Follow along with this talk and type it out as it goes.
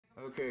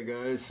Okay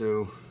guys,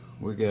 so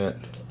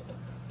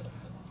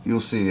you'll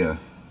see a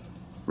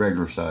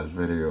regular size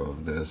video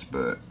of this,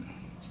 but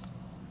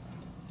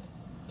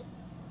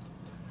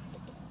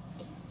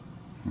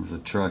there's a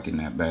truck in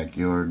that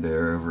backyard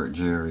there over at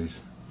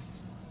Jerry's.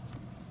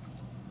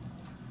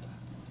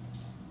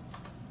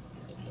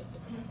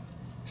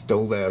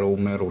 Stole that old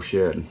metal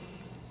shed.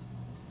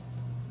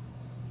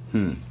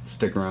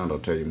 Stick around, I'll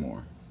tell you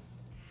more.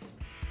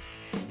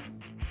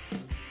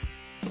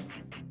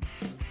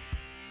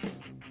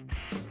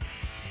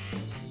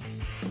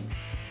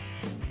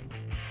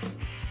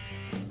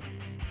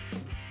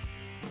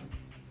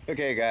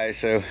 Okay guys,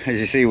 so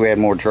as you see, we had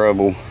more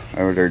trouble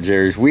over there at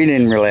Jerry's. We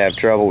didn't really have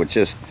trouble, it's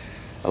just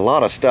a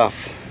lot of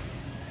stuff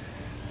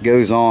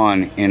goes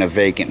on in a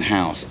vacant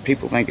house.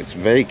 People think it's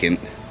vacant,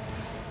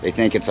 they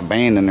think it's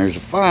abandoned. There's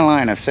a fine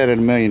line, I've said it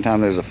a million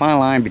times, there's a fine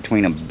line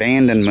between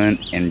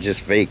abandonment and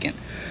just vacant.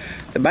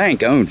 The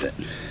bank owns it.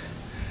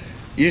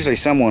 Usually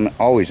someone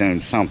always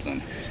owns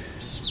something.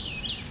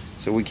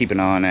 So we keep an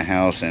eye on that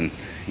house, and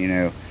you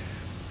know,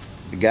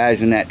 the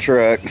guys in that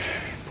truck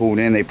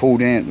they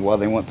pulled in while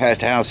they went past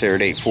the house there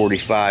at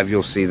 8:45.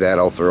 You'll see that.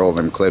 I'll throw all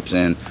them clips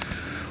in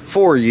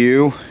for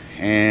you.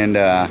 And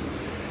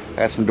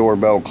got some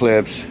doorbell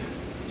clips,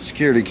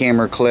 security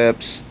camera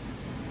clips,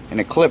 and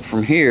a clip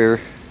from here.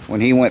 When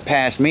he went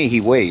past me,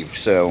 he waved.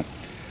 So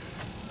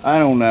I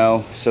don't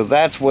know. So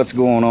that's what's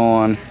going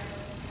on.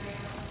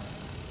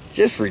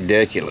 Just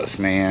ridiculous,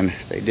 man.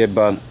 They did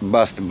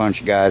bust a bunch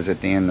of guys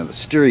at the end of the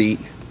street.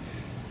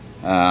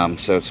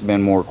 So it's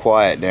been more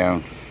quiet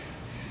down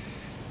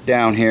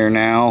here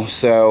now,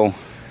 so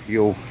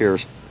you'll hear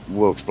us.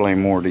 We'll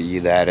explain more to you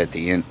that at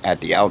the end,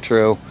 at the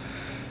outro.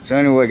 So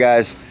anyway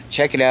guys,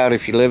 check it out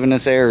if you live in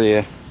this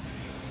area.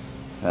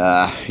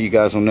 You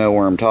guys will know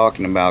where I'm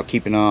talking about.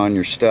 Keep an eye on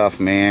your stuff,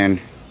 man.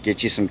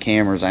 Get you some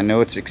cameras. I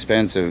know it's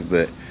expensive,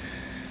 but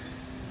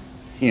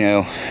you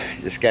know,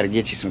 just got to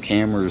get you some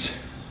cameras,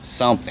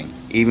 something.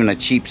 Even a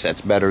cheap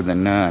set's better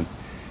than none.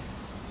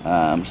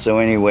 So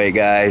anyway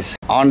guys,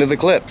 on to the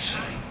clips.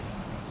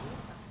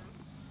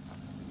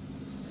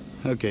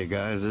 Okay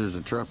guys, there's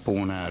a truck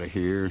pulling out of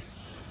here.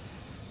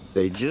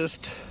 They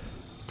just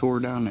tore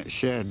down that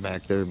shed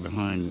back there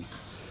behind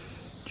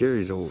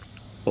Jerry's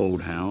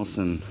old house,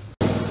 and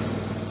I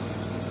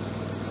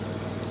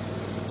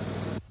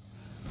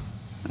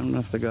don't know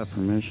if they got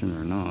permission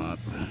or not.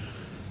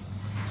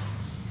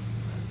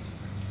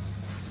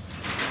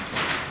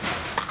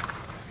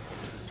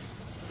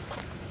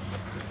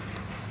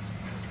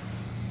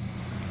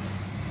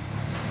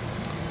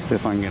 See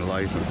if I can get a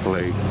license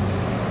plate.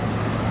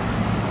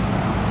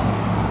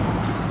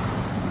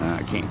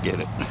 Can't get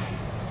it.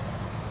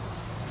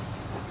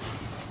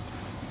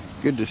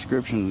 Good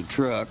description of the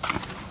truck.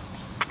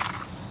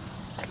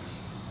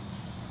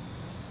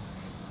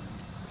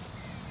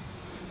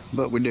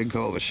 But we did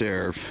call the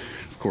sheriff.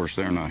 Of course,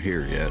 they're not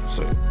here yet,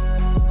 so.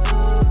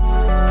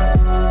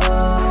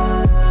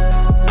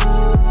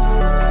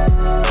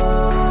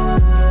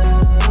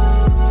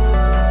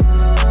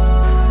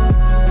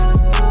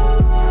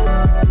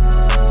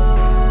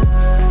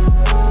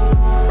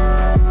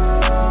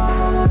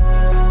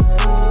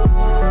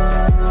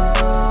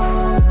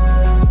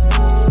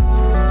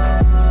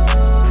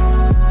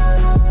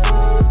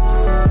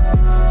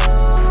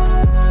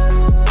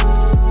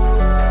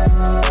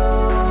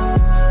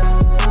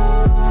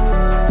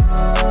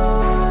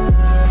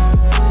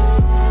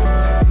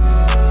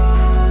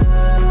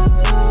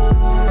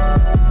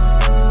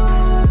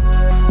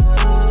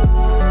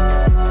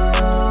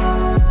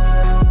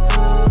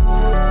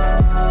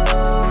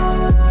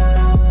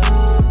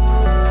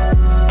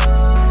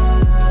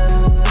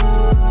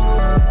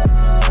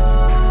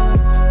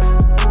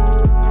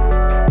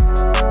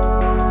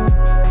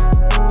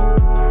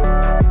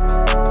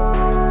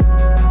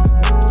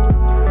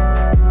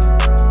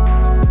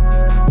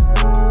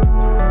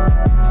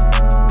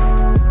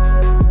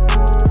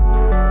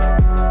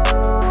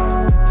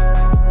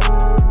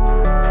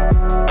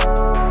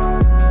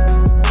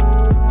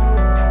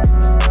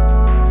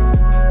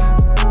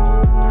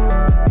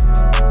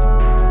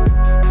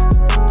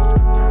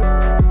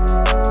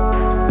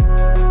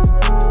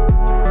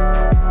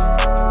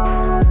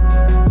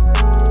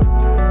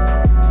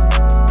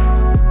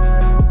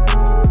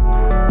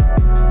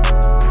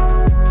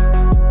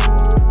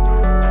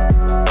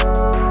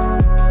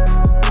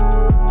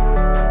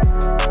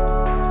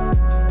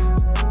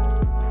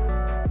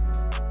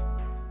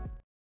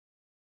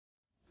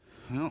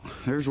 Well,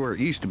 there's where it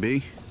used to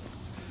be.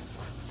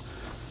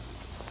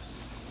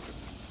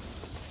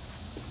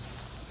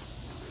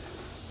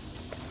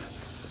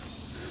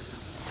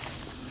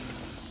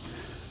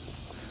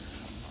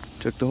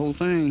 Took the whole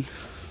thing.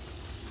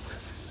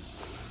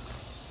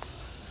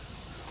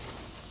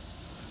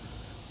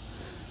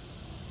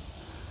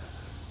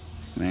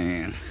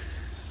 Man.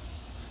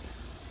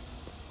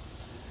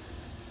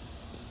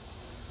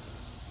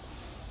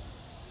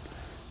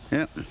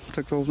 Yep,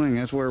 took the whole thing.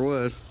 That's where it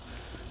was.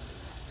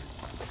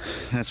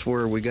 That's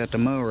where we got the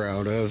mower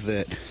out of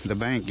that the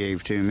bank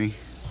gave to me.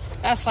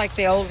 That's like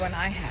the old one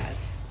I had.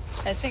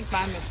 I think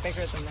mine was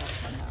bigger than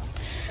this one, though.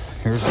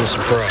 Here's the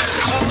surprise.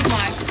 Oh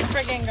my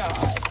friggin' God.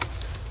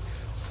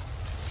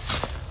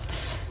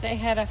 They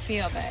had a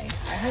field day.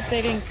 I hope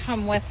they didn't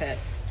come with it.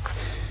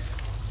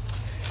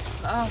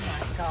 Oh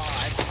my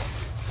God.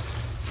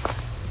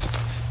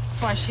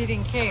 That's why she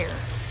didn't care.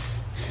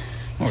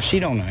 Well, she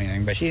don't know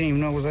anything, but she didn't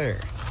even know it was there.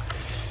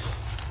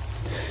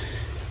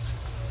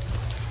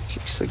 She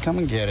said, come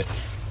and get it.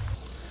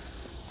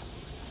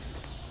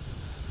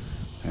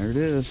 There it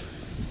is.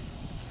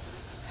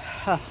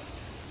 Huh.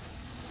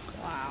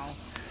 Wow.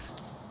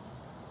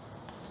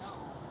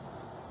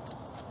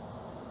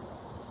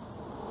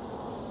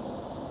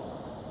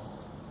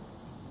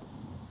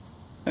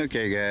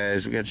 Okay,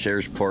 guys, we got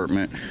Sheriff's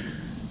apartment.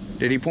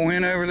 Did he pull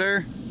in over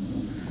there?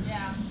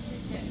 Yeah,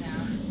 he's getting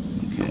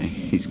out. Okay,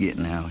 he's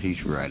getting out.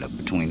 He's right up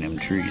between them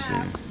trees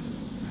there.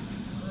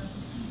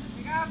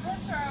 You got a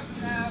picture of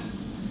him now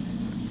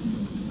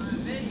on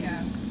video.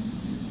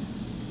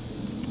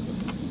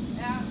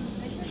 Yeah,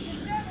 they took his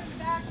bed in the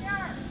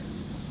backyard.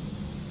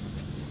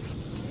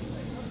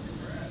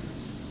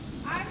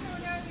 I don't know,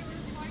 there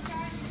was one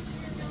guy who was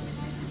here really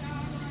nice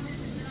dog on it,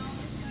 and all of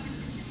a sudden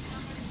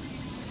somebody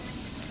came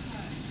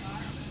over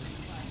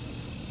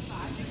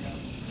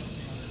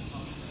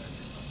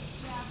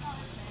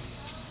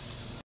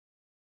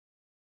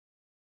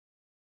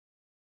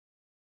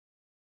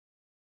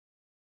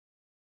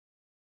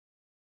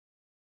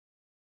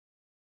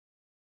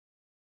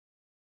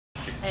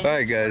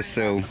Alright guys,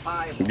 so,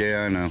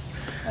 yeah, I know.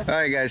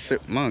 Alright guys, so,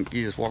 Monk,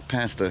 you just walked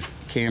past the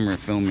camera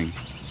filming.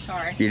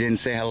 Sorry. You didn't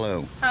say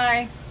hello.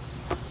 Hi.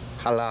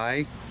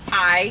 Hello?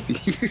 Hi.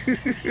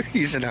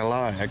 You said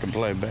hello, I can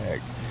play back.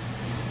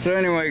 So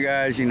anyway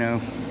guys, you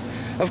know,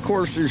 of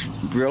course there's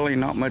really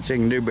not much they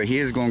can do, but he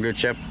is going to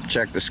go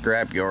check the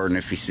scrap yard, and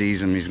if he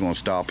sees them, he's going to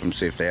stop them,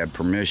 see if they have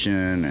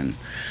permission, and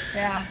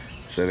Yeah.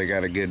 so they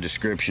got a good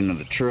description of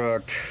the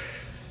truck.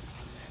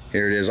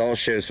 Here it is. I'll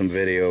show some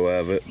video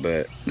of it,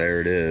 but there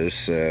it is.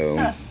 So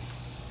Huh.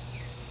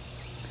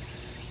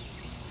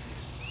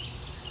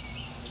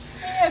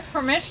 He has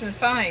permission,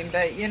 fine,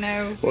 but you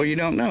know. well, you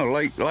don't know.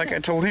 Like I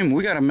told him,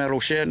 we got a metal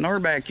shed in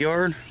our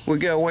backyard. We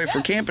go away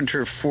for camping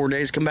trip for 4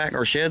 days, come back,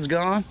 our shed's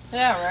gone.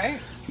 Yeah, right.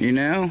 You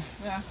know?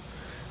 Yeah.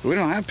 We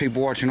don't have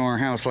people watching our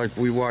house like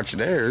we watch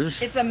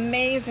theirs. It's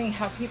amazing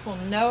how people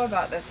know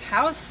about this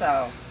house,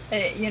 though.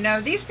 You know,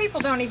 these people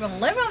don't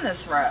even live on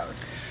this road.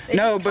 They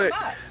No, just come but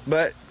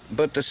up.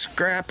 but the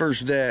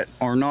scrappers that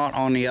are not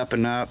on the up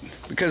and up,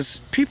 because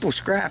people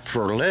scrap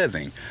for a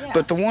living, Yeah.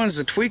 but the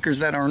tweakers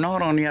that are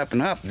not on the up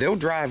and up, they'll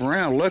drive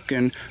around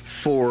looking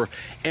for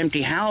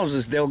empty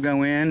houses. They'll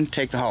go in,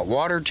 take the hot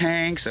water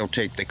tanks, they'll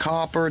take the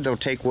copper, they'll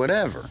take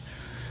whatever.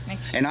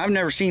 And I've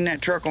never seen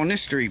that truck on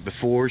this street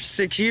before.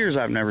 6 years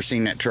I've never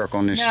seen that truck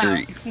on this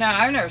street. No,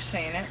 I've never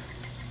seen it.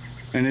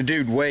 And the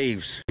dude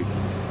waves.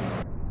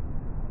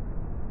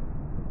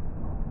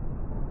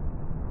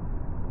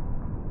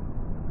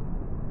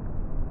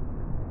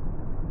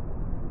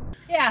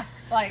 Yeah,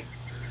 like,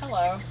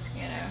 hello,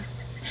 you know.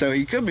 So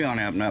he could be on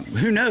the up and up.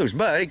 Who knows?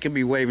 But he could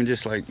be waving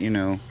just like, you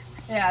know.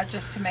 Yeah,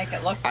 just to make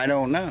it look. I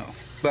don't know.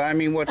 But I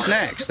mean, what's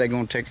next? They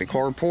gonna take the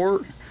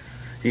carport?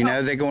 You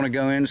know, they're gonna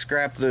go in,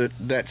 scrap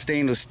that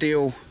stainless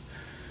steel,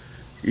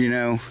 you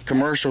know,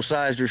 commercial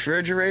sized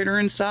refrigerator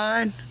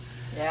inside.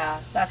 Yeah,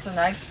 that's a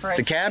nice fridge.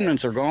 The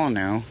cabinets are gone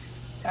now.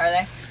 Are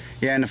they?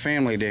 Yeah, and the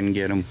family didn't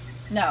get them.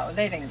 No,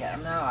 they didn't get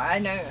them. No, I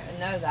know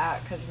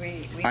that because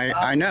we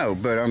I know,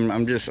 but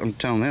I'm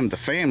telling them the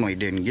family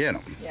didn't get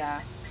them. Yeah.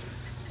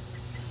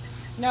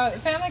 No, the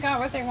family got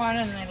what they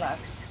wanted and they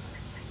left.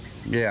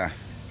 Yeah.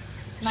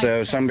 Nice So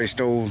thing. somebody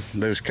stole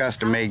those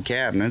custom-made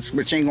cabinets,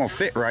 which ain't gonna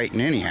fit right in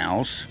any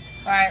house.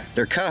 Right.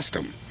 They're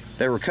custom.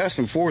 They were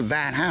custom for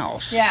that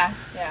house. Yeah,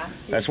 yeah.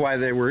 That's why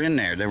they were in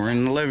there. They were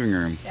in the living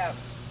room. Yep.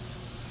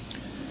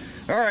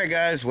 All right,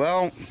 guys.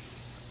 Well,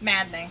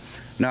 Maddening.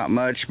 not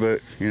much,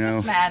 but you know,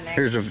 It's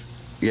maddening.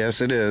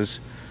 Yes, it is.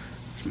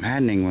 It's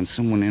maddening when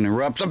someone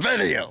interrupts a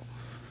video.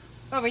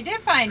 Well, we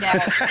did find out.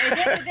 They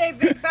did the day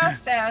big bus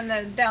down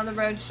the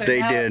road, so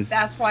They now did.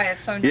 That's why it's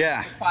so nice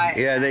Yeah, and quiet.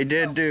 yeah, now, they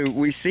did so. do.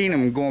 We seen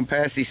them going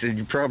past. He said,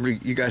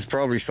 you guys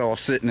probably saw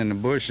sitting in the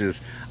bushes.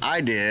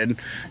 I did,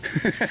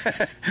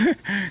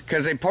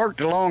 because they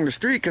parked along the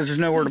street because there's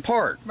nowhere to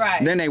park. Right.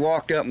 And then they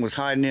walked up and was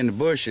hiding in the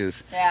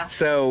bushes. Yeah.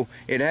 So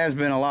it has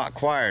been a lot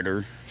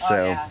quieter. Oh,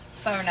 So yeah.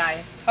 So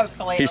nice.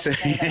 Hopefully. he it'll said,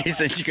 stay that he way.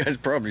 said, you guys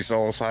probably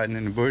saw us hiding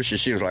in the bushes.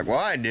 She was like, well,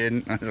 I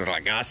didn't. I was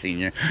like, I seen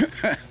you.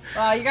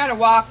 Well, you got to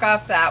walk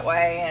up that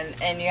way,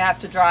 and you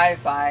have to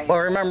drive by. Well,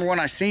 I remember when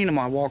I seen him,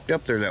 I walked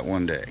up there that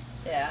one day.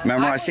 Yeah.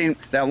 Remember I would- seen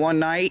that one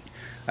night?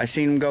 I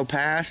seen them go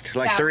past,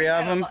 like Yeah, three we of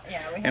had a them. lot-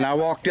 yeah, we had And a I lot.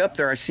 walked up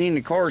there, I seen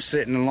the cars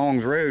sitting along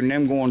the road and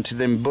them going to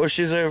them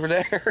bushes over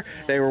there.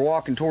 They were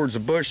walking towards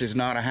the bushes,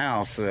 not a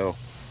house, so.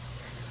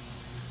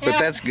 But Yeah.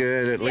 that's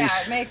good, at Yeah, least.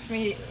 it makes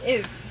me.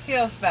 It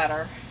feels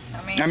better.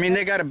 I mean,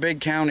 they got a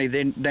big county.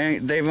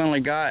 They've only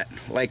got,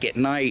 like at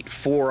night,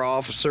 4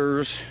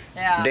 officers.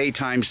 Yeah.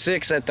 Daytime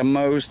 6 at the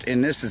most.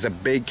 And this is a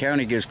big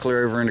county, goes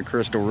clear over into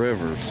Crystal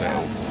River. So,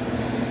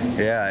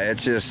 yeah,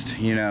 it's just,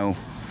 you know,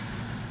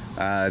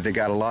 They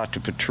got a lot to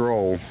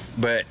patrol,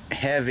 but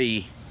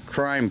heavy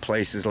crime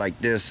places like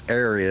this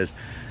area,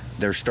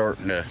 they're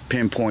starting to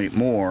pinpoint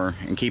more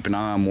and keep an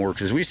eye on more,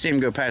 because we see them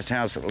go past the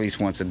house at least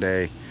once a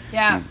day.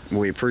 Yeah.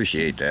 We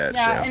appreciate that.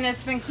 Yeah, so. and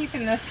it's been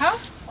keeping this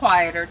house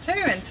quieter too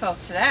until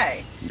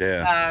today.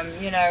 Yeah.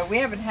 You know, we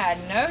haven't had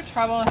no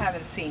trouble,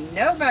 haven't seen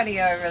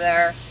nobody over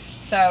there.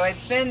 So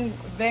it's been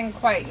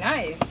quite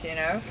nice, you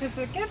know, because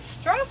it gets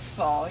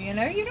stressful, you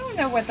know. You don't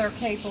know what they're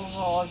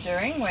capable of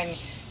doing when,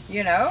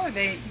 you know,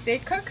 they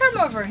could come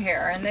over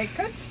here and they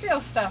could steal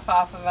stuff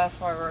off of us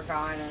while we're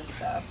gone and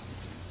stuff.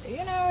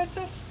 You know, it's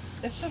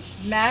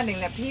just maddening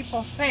that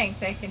people think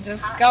they can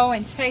just go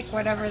and take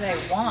whatever they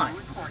want,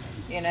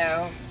 you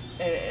know.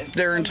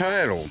 They're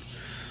entitled.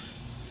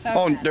 So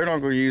Oh, bad. they're not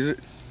going to use it.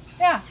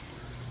 Yeah.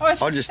 Oh,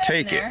 it's I'll just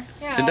sitting take it. there.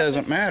 Yeah, It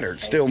doesn't matter.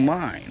 It's still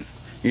mine.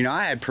 You know,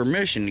 I had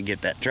permission to get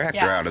that tractor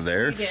Yeah, out of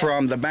there you did.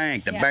 from the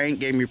bank. The Yes. bank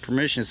gave me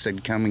permission,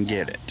 said come and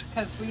get it.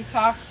 Because we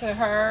talked to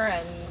her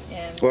and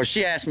Well,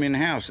 she asked me in the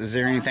house, is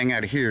there anything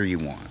out of here you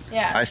want?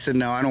 yeah, I said,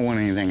 no, I don't want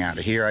anything out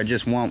of here. I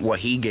just want what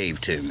he gave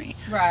to me,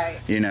 right.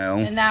 you know.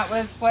 And that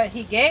was what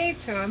he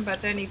gave to him,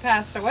 but then he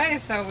passed away,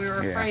 so we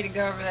were Yeah. afraid to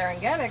go over there and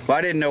get it. Well,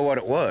 I didn't know what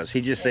it was. He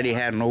just said he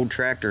had an old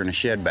tractor in a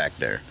shed back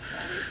there.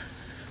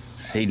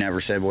 He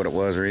never said what it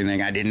was or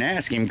anything. I didn't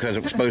ask him because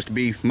it was supposed to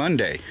be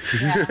Monday.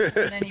 Yeah, and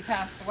then he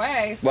passed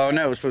away. So, Well,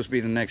 no, it was supposed to be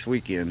the next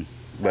weekend.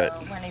 But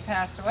so when he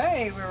passed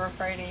away, we were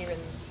afraid to even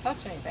touch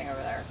anything over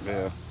there. So.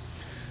 yeah.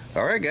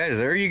 All right, guys,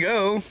 there you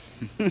go.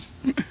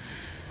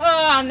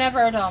 Oh,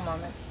 never a dull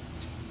moment.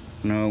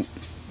 No.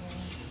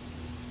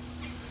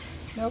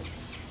 Nope.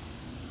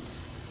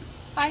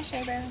 Bye,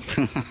 Shea Bear.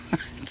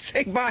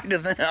 Say bye to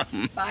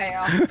them. Bye,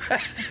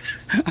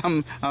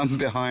 y'all. I'm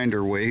behind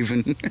her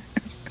waving.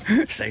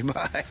 Say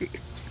bye.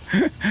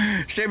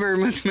 Shea Bear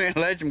Man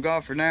Legend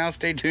golf for now.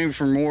 Stay tuned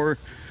for more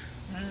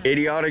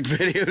idiotic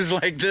videos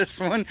like this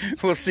one.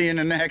 We'll see you in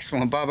the next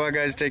one. Bye bye,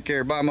 guys. Take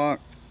care. Bye,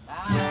 Mark.